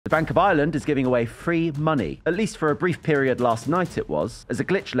Bank of Ireland is giving away free money, at least for a brief period last night it was, as a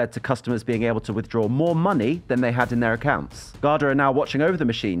glitch led to customers being able to withdraw more money than they had in their accounts. Garda are now watching over the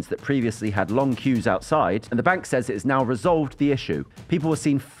machines that previously had long queues outside, and the bank says it has now resolved the issue. People were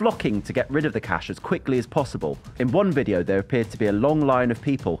seen flocking to get rid of the cash as quickly as possible. In one video, there appeared to be a long line of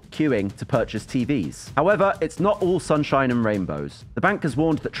people queuing to purchase TVs. However, it's not all sunshine and rainbows. The bank has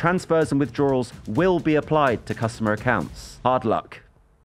warned that transfers and withdrawals will be applied to customer accounts. Hard luck.